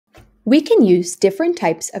We can use different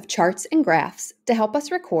types of charts and graphs to help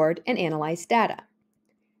us record and analyze data.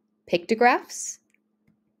 Pictographs,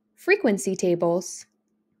 frequency tables,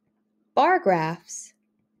 bar graphs,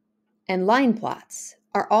 and line plots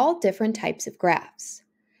are all different types of graphs.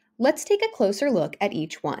 Let's take a closer look at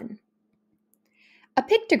each one. A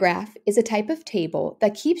pictograph is a type of table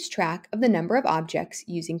that keeps track of the number of objects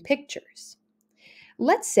using pictures.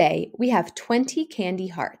 Let's say we have 20 candy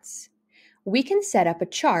hearts. We can set up a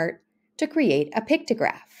chart to create a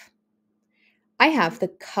pictograph. I have the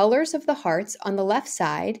colors of the hearts on the left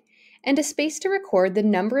side and a space to record the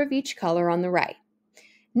number of each color on the right.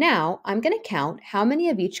 Now I'm going to count how many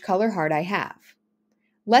of each color heart I have.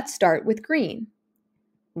 Let's start with green.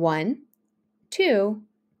 1, 2,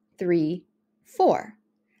 3, 4.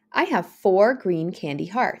 I have 4 green candy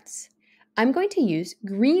hearts. I'm going to use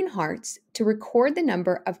green hearts to record the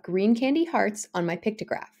number of green candy hearts on my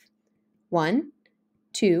pictograph. 1,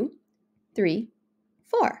 2, 3,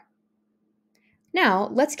 4. Now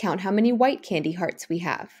let's count how many white candy hearts we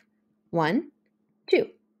have. 1, 2.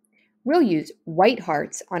 We'll use white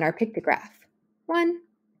hearts on our pictograph. 1,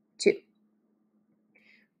 2.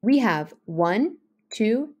 We have 1,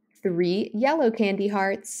 2, 3 yellow candy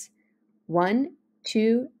hearts. 1,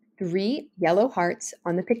 2, 3 yellow hearts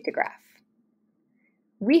on the pictograph.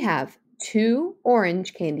 We have 2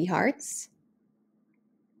 orange candy hearts.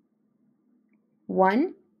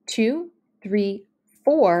 1, 2, 3,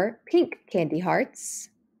 4 pink candy hearts.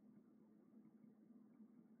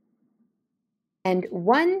 And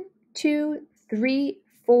 1, 2, 3,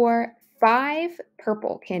 4, 5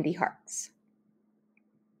 purple candy hearts.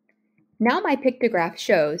 Now my pictograph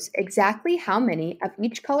shows exactly how many of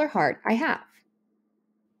each color heart I have.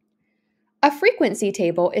 A frequency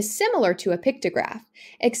table is similar to a pictograph,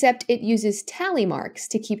 except it uses tally marks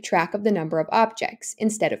to keep track of the number of objects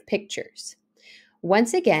instead of pictures.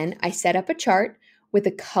 Once again, I set up a chart with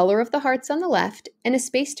the color of the hearts on the left and a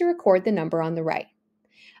space to record the number on the right.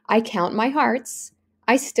 I count my hearts.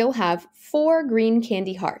 I still have 4 green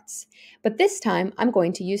candy hearts, but this time I'm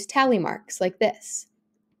going to use tally marks like this.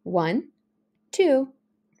 1, 2,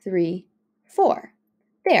 3, 4.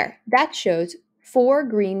 There, that shows 4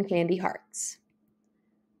 green candy hearts.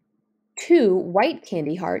 2 white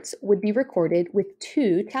candy hearts would be recorded with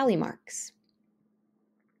 2 tally marks.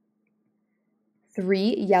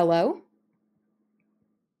 3 yellow,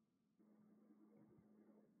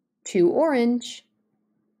 2 orange,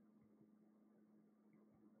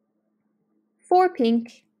 4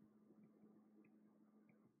 pink,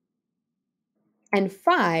 and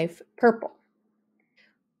 5 purple.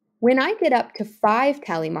 When I get up to 5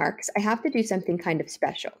 tally marks, I have to do something kind of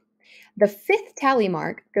special. The 5th tally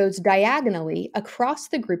mark goes diagonally across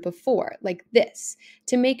the group of 4, like this,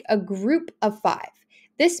 to make a group of 5.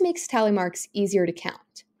 This makes tally marks easier to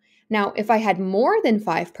count. Now, if I had more than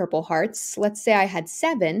 5 purple hearts, let's say I had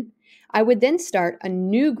 7, I would then start a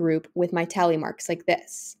new group with my tally marks like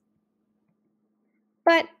this.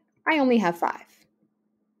 But I only have 5.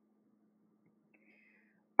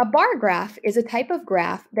 A bar graph is a type of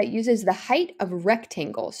graph that uses the height of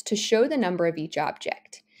rectangles to show the number of each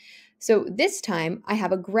object. So this time I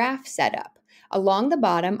have a graph set up. Along the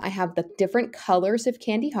bottom, I have the different colors of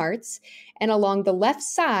candy hearts, and along the left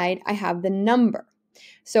side, I have the number.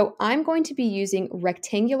 So I'm going to be using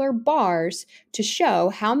rectangular bars to show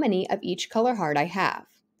how many of each color heart I have.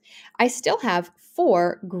 I still have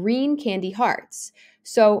 4 green candy hearts,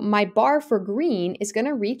 so my bar for green is going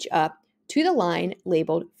to reach up to the line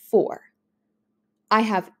labeled 4. I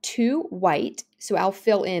have 2 white, so I'll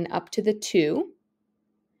fill in up to the 2.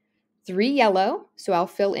 3 yellow, so I'll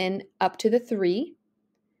fill in up to the 3.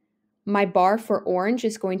 My bar for orange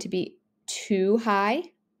is going to be 2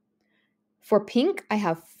 high. For pink, I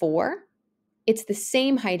have 4. It's the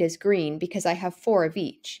same height as green because I have 4 of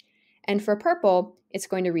each. And for purple, it's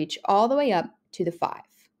going to reach all the way up to the 5.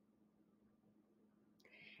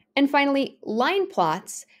 And finally, line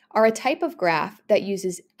plots are a type of graph that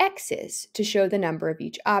uses X's to show the number of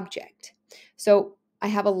each object. So I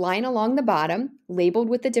have a line along the bottom labeled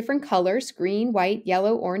with the different colors, green, white,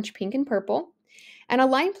 yellow, orange, pink, and purple. And a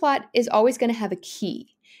line plot is always going to have a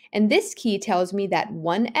key. And this key tells me that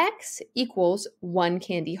 1x equals 1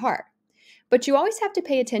 candy heart. But you always have to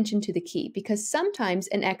pay attention to the key because sometimes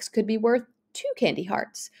an x could be worth 2 candy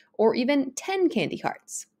hearts or even 10 candy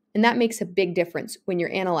hearts. And that makes a big difference when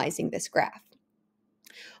you're analyzing this graph.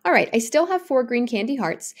 All right, I still have 4 green candy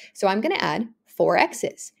hearts, so I'm going to add 4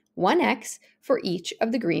 x's, 1x for each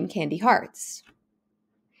of the green candy hearts.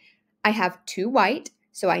 I have 2 white,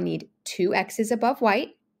 so I need 2 x's above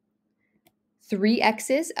white, 3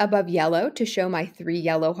 x's above yellow to show my 3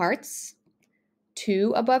 yellow hearts,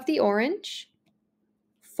 2 above the orange,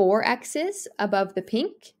 4 X's above the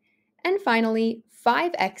pink, and finally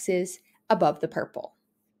 5 X's above the purple.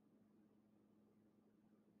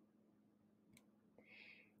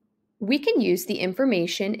 We can use the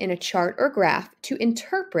information in a chart or graph to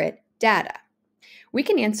interpret data. We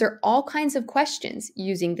can answer all kinds of questions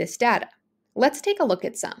using this data. Let's take a look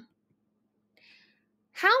at some.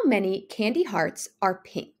 How many candy hearts are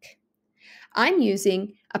pink? I'm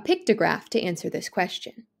using a pictograph to answer this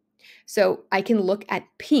question. So I can look at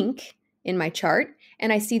pink in my chart,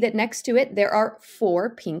 and I see that next to it there are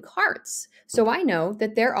 4 pink hearts. So I know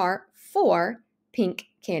that there are 4 pink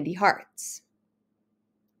candy hearts.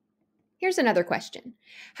 Here's another question.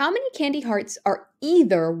 How many candy hearts are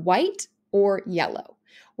either white or yellow?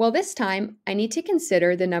 Well, this time I need to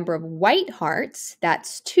consider the number of white hearts,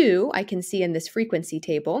 that's 2, I can see in this frequency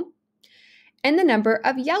table, and the number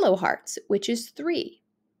of yellow hearts, which is 3.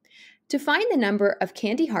 To find the number of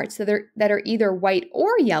candy hearts that are either white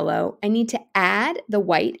or yellow, I need to add the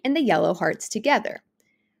white and the yellow hearts together.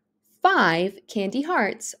 5 candy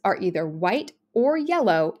hearts are either white or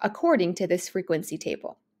yellow according to this frequency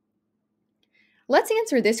table. Let's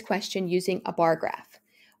answer this question using a bar graph.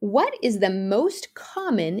 What is the most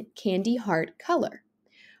common candy heart color?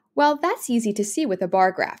 Well, that's easy to see with a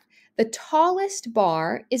bar graph. The tallest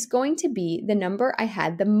bar is going to be the number I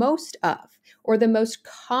had the most of, or the most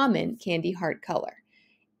common candy heart color.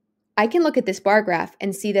 I can look at this bar graph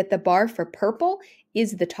and see that the bar for purple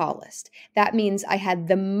is the tallest. That means I had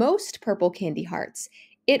the most purple candy hearts.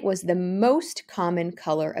 It was the most common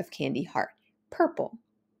color of candy heart, purple.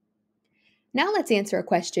 Now let's answer a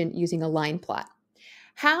question using a line plot.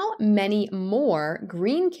 How many more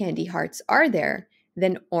green candy hearts are there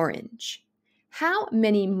than orange? How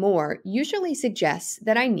many more usually suggests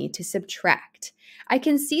that I need to subtract. I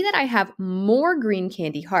can see that I have more green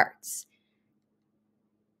candy hearts.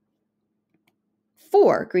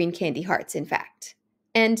 4 green candy hearts, in fact,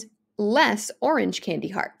 and less orange candy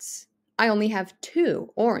hearts. I only have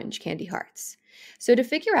 2 orange candy hearts. So to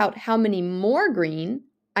figure out how many more green,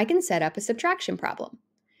 I can set up a subtraction problem.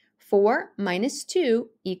 4 minus 2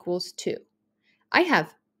 equals 2. I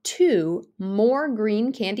have 2 more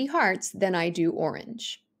green candy hearts than I do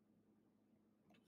orange.